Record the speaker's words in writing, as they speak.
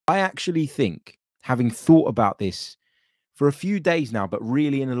I actually think, having thought about this for a few days now, but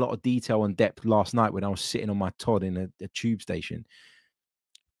really in a lot of detail and depth last night when I was sitting on my Todd in a tube station,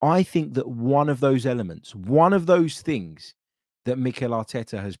 I think that one of those elements, one of those things that Mikel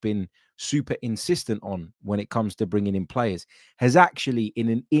Arteta has been super insistent on when it comes to bringing in players has actually, in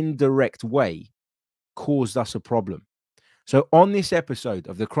an indirect way, caused us a problem. So on this episode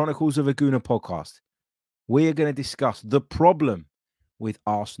of the Chronicles of a Gooner podcast, we are going to discuss the problem with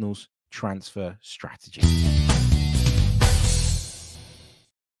Arsenal's transfer strategy.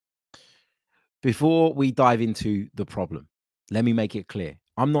 Before we dive into the problem, let me make it clear.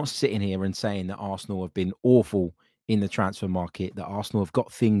 I'm not sitting here and saying that Arsenal have been awful in the transfer market, that Arsenal have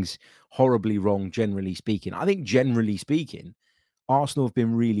got things horribly wrong, generally speaking. I think generally speaking, Arsenal have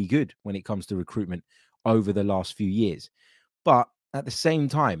been really good when it comes to recruitment over the last few years. But at the same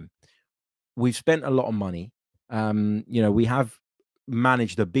time, we've spent a lot of money. We have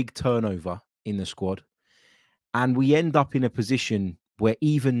managed a big turnover in the squad, and we end up in a position where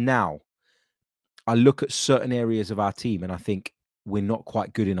even now, I look at certain areas of our team and I think we're not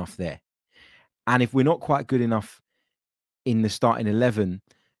quite good enough there. And if we're not quite good enough in the starting 11,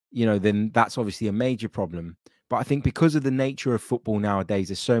 then that's obviously a major problem. But I think because of the nature of football nowadays,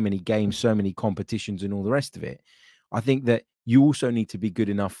 there's so many games, so many competitions and all the rest of it. I think that you also need to be good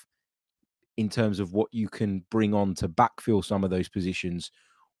enough in terms of what you can bring on to backfill some of those positions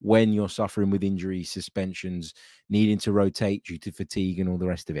when you're suffering with injuries, suspensions, needing to rotate due to fatigue and all the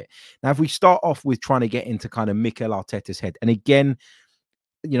rest of it. Now, if we start off with trying to get into kind of Mikel Arteta's head, and again,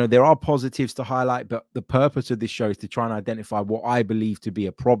 there are positives to highlight, but the purpose of this show is to try and identify what I believe to be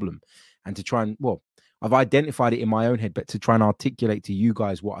a problem and to try and, I've identified it in my own head, but to try and articulate to you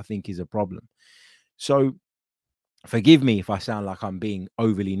guys what I think is a problem. So forgive me if I sound like I'm being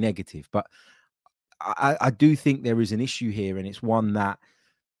overly negative, but I do think there is an issue here, and it's one that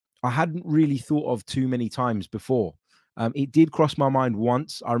I hadn't really thought of too many times before. It did cross my mind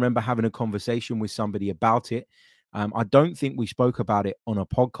once. I remember having a conversation with somebody about it. I don't think we spoke about it on a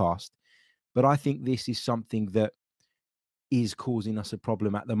podcast, but I think this is something that is causing us a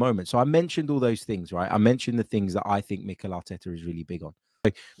problem at the moment. So I mentioned all those things, right? I mentioned the things that I think Mikel Arteta is really big on.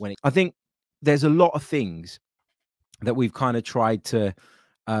 I think there's a lot of things that we've kind of tried to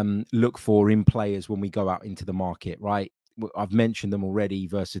look for in players when we go out into the market, right? I've mentioned them already: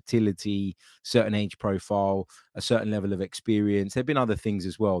 versatility, certain age profile, a certain level of experience. There have been other things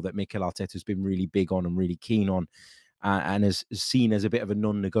as well that Mikel Arteta has been really big on and really keen on, and is seen as a bit of a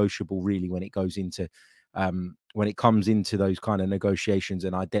non-negotiable, really, when it goes into when it comes into those kind of negotiations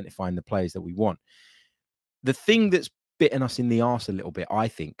and identifying the players that we want. The thing that's bitten us in the arse a little bit, I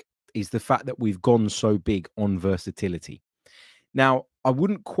think, is the fact that we've gone so big on versatility. Now, I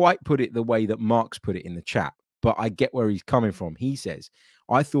wouldn't quite put it the way that Mark's put it in the chat, but I get where he's coming from. He says,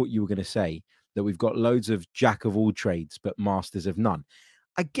 I thought you were going to say that we've got loads of jack of all trades, but masters of none.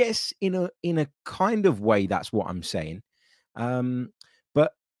 I guess in a kind of way, that's what I'm saying.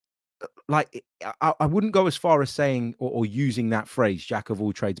 But like, I wouldn't go as far as saying or using that phrase, jack of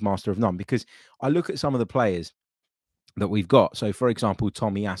all trades, master of none, because I look at some of the players that we've got. So, for example,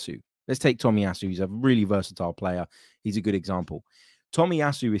 Tomiyasu. Let's take Tomiyasu. He's a really versatile player. He's a good example.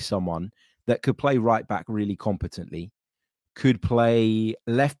 Tomiyasu is someone that could play right back really competently, could play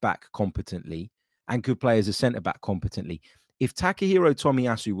left back competently, and could play as a centre back competently. If Takahiro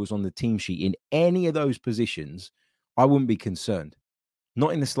Tomiyasu was on the team sheet in any of those positions, I wouldn't be concerned.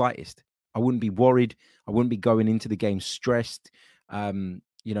 Not in the slightest. I wouldn't be worried. I wouldn't be going into the game stressed,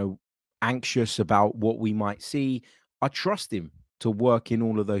 anxious about what we might see. I trust him to work in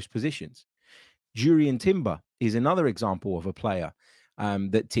all of those positions. Jurriën Timber is another example of a player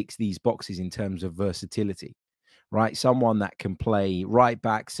that ticks these boxes in terms of versatility, right? Someone that can play right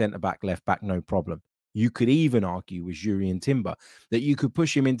back, centre back, left back, no problem. You could even argue with Jurriën Timber that you could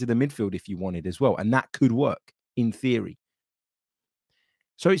push him into the midfield if you wanted as well, and that could work in theory.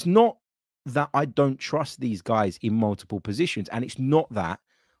 So it's not that I don't trust these guys in multiple positions, and it's not that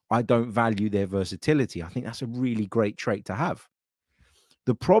I don't value their versatility. I think that's a really great trait to have.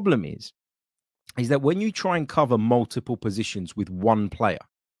 The problem is that when you try and cover multiple positions with one player,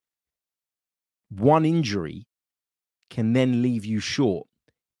 one injury can then leave you short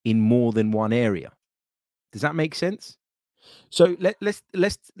in more than one area. Does that make sense? So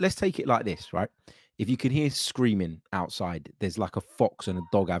let's take it like this, right? If you can hear screaming outside, there's like a fox and a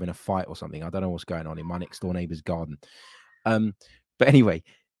dog having a fight or something. I don't know what's going on in my next door neighbor's garden. But anyway,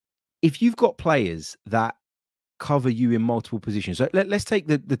 if you've got players that cover you in multiple positions, so let's take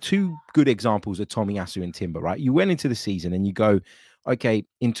the two good examples of Tomiyasu and Timber, right? You went into the season and you go, okay,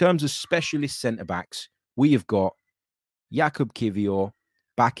 in terms of specialist centre backs, we have got Jakub Kiwior,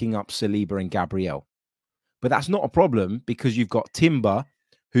 backing up Saliba and Gabriel. But that's not a problem because you've got Timber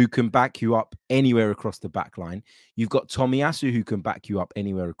who can back you up anywhere across the back line. You've got Tomiyasu who can back you up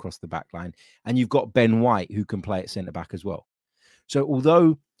anywhere across the back line. And you've got Ben White who can play at centre-back as well. So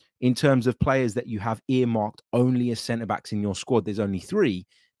although in terms of players that you have earmarked only as centre-backs in your squad, there's only 3,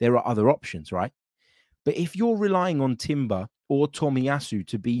 there are other options, right? But if you're relying on Timber or Tomiyasu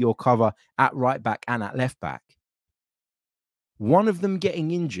to be your cover at right-back and at left-back, one of them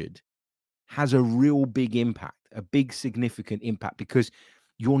getting injured has a real big impact, a big significant impact, because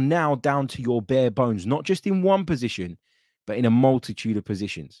you're now down to your bare bones, not just in one position, but in a multitude of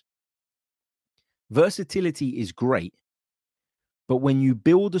positions. Versatility is great, but when you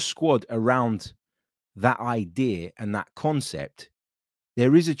build a squad around that idea and that concept,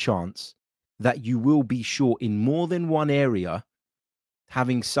 there is a chance that you will be short in more than one area,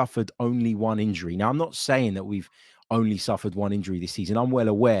 having suffered only one injury. Now, I'm not saying that we've only suffered one injury this season. I'm well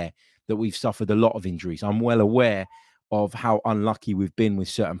aware that we've suffered a lot of injuries. I'm well aware of how unlucky we've been with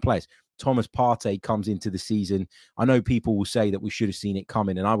certain players. Thomas Partey comes into the season. I know people will say that we should have seen it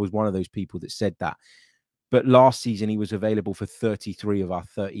coming, and I was one of those people that said that. But last season, he was available for 33 of our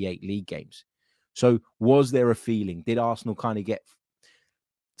 38 league games. So was there a feeling? Did Arsenal kind of get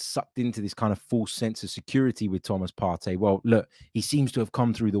sucked into this kind of false sense of security with Thomas Partey? Well, look, he seems to have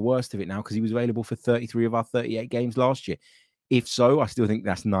come through the worst of it now because he was available for 33 of our 38 games last year. If so, I still think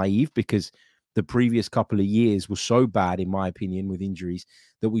that's naive because the previous couple of years were so bad, in my opinion, with injuries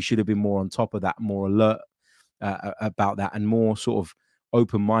that we should have been more on top of that, more alert about that, and more sort of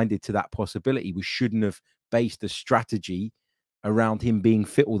open-minded to that possibility. We shouldn't have based a strategy around him being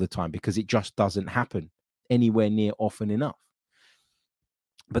fit all the time because it just doesn't happen anywhere near often enough.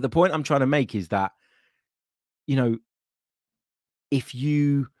 But the point I'm trying to make is that, you know, if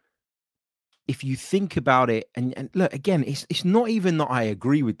you think about it, and look, again, it's not even that I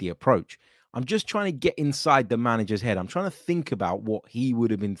agree with the approach. I'm just trying to get inside the manager's head. I'm trying to think about what he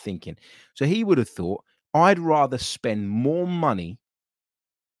would have been thinking. So he would have thought, I'd rather spend more money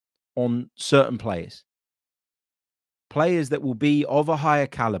on certain players that will be of a higher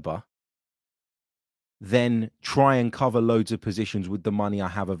caliber, than try and cover loads of positions with the money I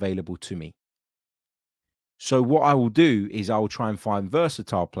have available to me. So what I will do is I will try and find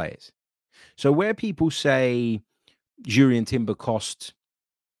versatile players. So where people say Jurrien Timber cost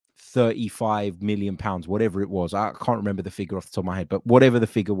 35 million pounds, whatever it was, I can't remember the figure off the top of my head, but whatever the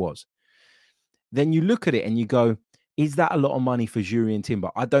figure was, then you look at it and you go, is that a lot of money for Jurrien Timber?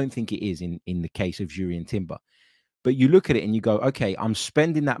 I don't think it is in the case of Jurrien Timber. But you look at it and you go, okay, I'm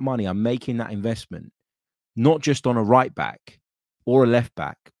spending that money, I'm making that investment, not just on a right back or a left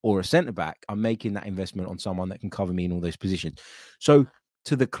back or a centre back. I'm making that investment on someone that can cover me in all those positions. So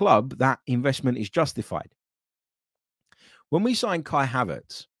to the club, that investment is justified. When we signed Kai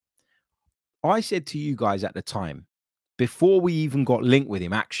Havertz, I said to you guys at the time, before we even got linked with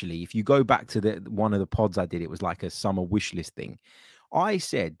him, actually, if you go back to one of the pods I did, it was like a summer wish list thing. I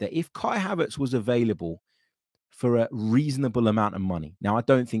said that if Kai Havertz was available for a reasonable amount of money, now I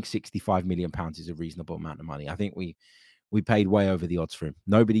don't think 65 million pounds is a reasonable amount of money. I think we paid way over the odds for him.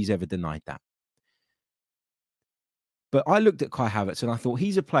 Nobody's ever denied that. But I looked at Kai Havertz and I thought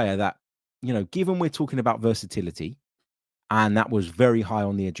he's a player that, you know, given we're talking about versatility, and that was very high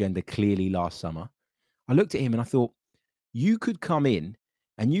on the agenda clearly last summer, I looked at him and I thought, you could come in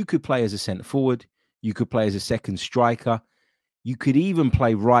and you could play as a centre forward, you could play as a second striker, you could even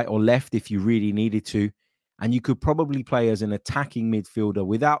play right or left if you really needed to, and you could probably play as an attacking midfielder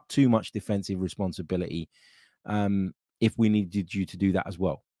without too much defensive responsibility, if we needed you to do that as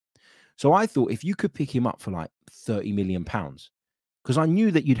well. So I thought if you could pick him up for like 30 million pounds, because I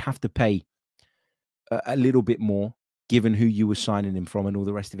knew that you'd have to pay a little bit more given who you were signing him from and all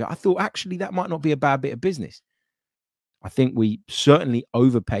the rest of it. I thought actually that might not be a bad bit of business. I think we certainly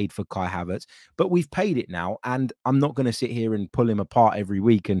overpaid for Kai Havertz, but we've paid it now. And I'm not going to sit here and pull him apart every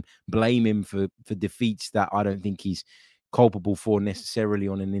week and blame him for defeats that I don't think he's culpable for necessarily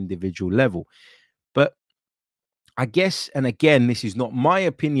on an individual level. But I guess, and again, this is not my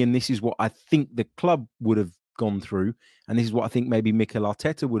opinion, this is what I think the club would have gone through. And this is what I think maybe Mikel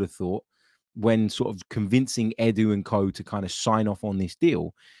Arteta would have thought when sort of convincing Edu and co to kind of sign off on this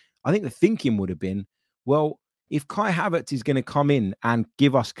deal. I think the thinking would have been, well, if Kai Havertz is going to come in and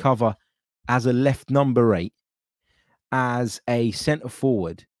give us cover as a left number 8, as a centre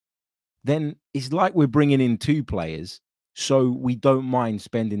forward, then it's like we're bringing in 2 players. So we don't mind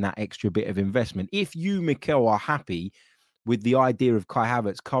spending that extra bit of investment. If you, Mikel, are happy with the idea of Kai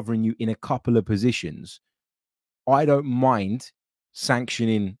Havertz covering you in a couple of positions, I don't mind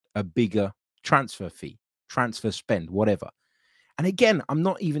sanctioning a bigger transfer fee, transfer spend, whatever. And again, I'm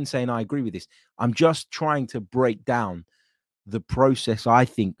not even saying I agree with this. I'm just trying to break down the process I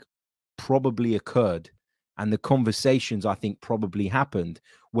think probably occurred and the conversations I think probably happened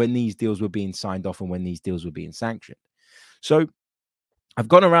when these deals were being signed off and when these deals were being sanctioned. So I've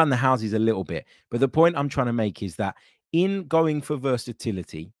gone around the houses a little bit, but the point I'm trying to make is that in going for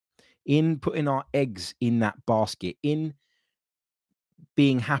versatility, in putting our eggs in that basket, in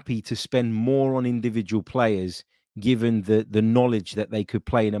being happy to spend more on individual players, given the knowledge that they could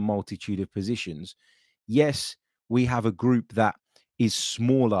play in a multitude of positions, yes, we have a group that is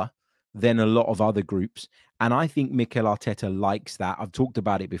smaller than a lot of other groups. And I think Mikel Arteta likes that. I've talked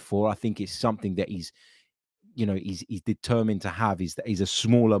about it before. I think it's something that he's determined to have, is that he's a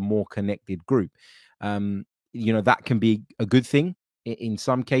smaller, more connected group. That can be a good thing in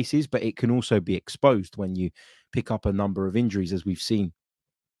some cases, but it can also be exposed when you pick up a number of injuries, as we've seen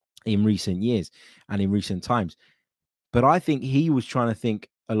in recent years and in recent times. But I think he was trying to think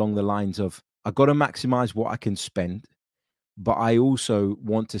along the lines of, I've got to maximize what I can spend, but I also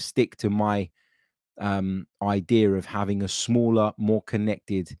want to stick to my idea of having a smaller, more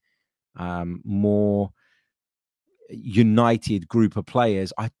connected, more united group of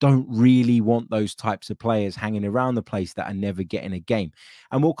players. I don't really want those types of players hanging around the place that are never getting a game.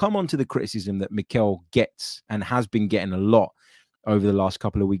 And we'll come on to the criticism that Mikel gets and has been getting a lot over the last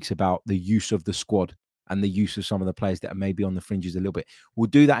couple of weeks about the use of the squad and the use of some of the players that are maybe on the fringes a little bit. We'll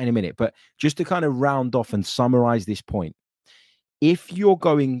do that in a minute. But just to kind of round off and summarize this point, if you're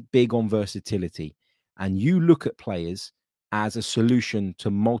going big on versatility and you look at players as a solution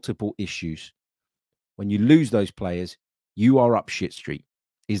to multiple issues, when you lose those players, you are up shit street,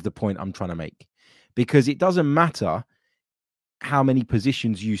 is the point I'm trying to make. Because it doesn't matter how many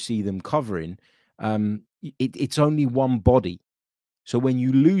positions you see them covering. It's only one body. So when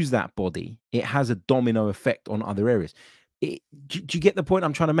you lose that body, it has a domino effect on other areas. Do you get the point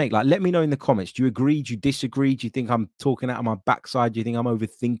I'm trying to make? Like, let me know in the comments. Do you agree? Do you disagree? Do you think I'm talking out of my backside? Do you think I'm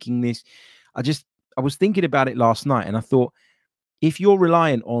overthinking this? I was thinking about it last night, and I thought, if you're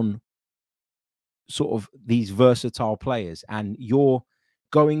reliant on sort of these versatile players and you're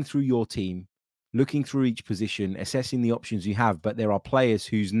going through your team, looking through each position, assessing the options you have, but there are players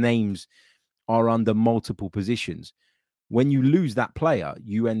whose names are under multiple positions. When you lose that player,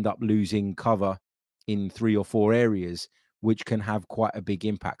 you end up losing cover in 3 or 4 areas, which can have quite a big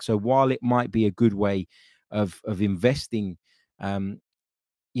impact. So while it might be a good way of investing,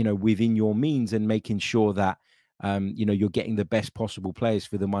 within your means and making sure that you're getting the best possible players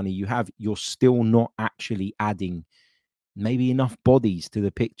for the money you have, you're still not actually adding maybe enough bodies to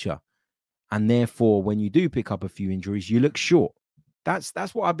the picture. And therefore, when you do pick up a few injuries, you look short. That's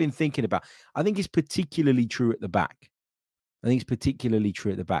what I've been thinking about. I think it's particularly true at the back. I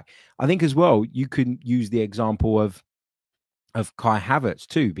think as well, you can use the example of Kai Havertz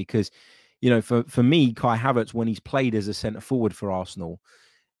too, because, for me, Kai Havertz, when he's played as a centre forward for Arsenal,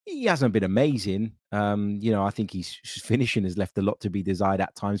 he hasn't been amazing. I think his finishing has left a lot to be desired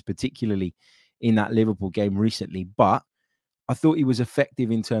at times, particularly in that Liverpool game recently. But I thought he was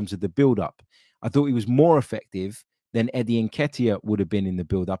effective in terms of the build-up. I thought he was more effective than Eddie Nketiah would have been in the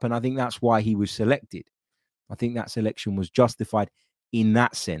build-up. And I think that's why he was selected. I think that selection was justified in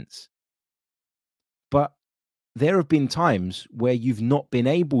that sense. But there have been times where you've not been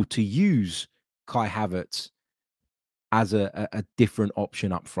able to use Kai Havertz as a different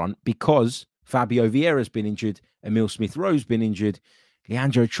option up front because Fabio Vieira's been injured, Emil Smith-Rowe's been injured,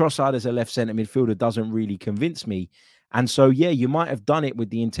 Leandro Trossard as a left centre midfielder doesn't really convince me. And so, yeah, you might have done it with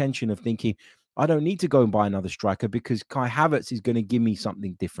the intention of thinking, I don't need to go and buy another striker because Kai Havertz is going to give me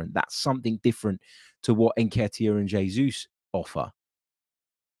something different. That's something different to what Nketiah and Jesus offer.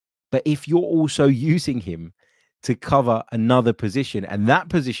 But if you're also using him to cover another position, and that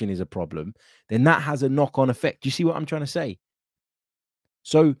position is a problem, then that has a knock-on effect. Do you see what I'm trying to say?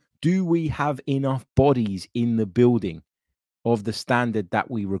 So do we have enough bodies in the building of the standard that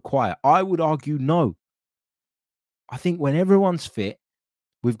we require? I would argue no. I think when everyone's fit,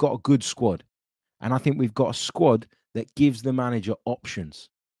 we've got a good squad. And I think we've got a squad that gives the manager options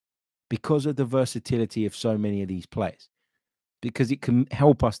because of the versatility of so many of these players, because it can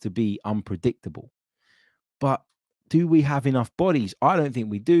help us to be unpredictable. But do we have enough bodies? I don't think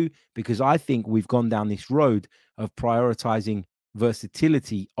we do, because I think we've gone down this road of prioritizing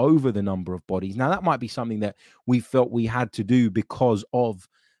versatility over the number of bodies. Now, that might be something that we felt we had to do because of,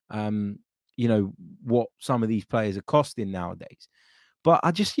 what some of these players are costing nowadays. But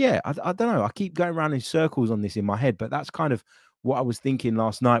I don't know. I keep going around in circles on this in my head, but that's kind of what I was thinking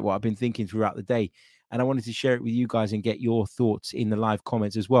last night, what I've been thinking throughout the day. And I wanted to share it with you guys and get your thoughts in the live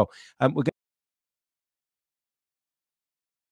comments as well. We're going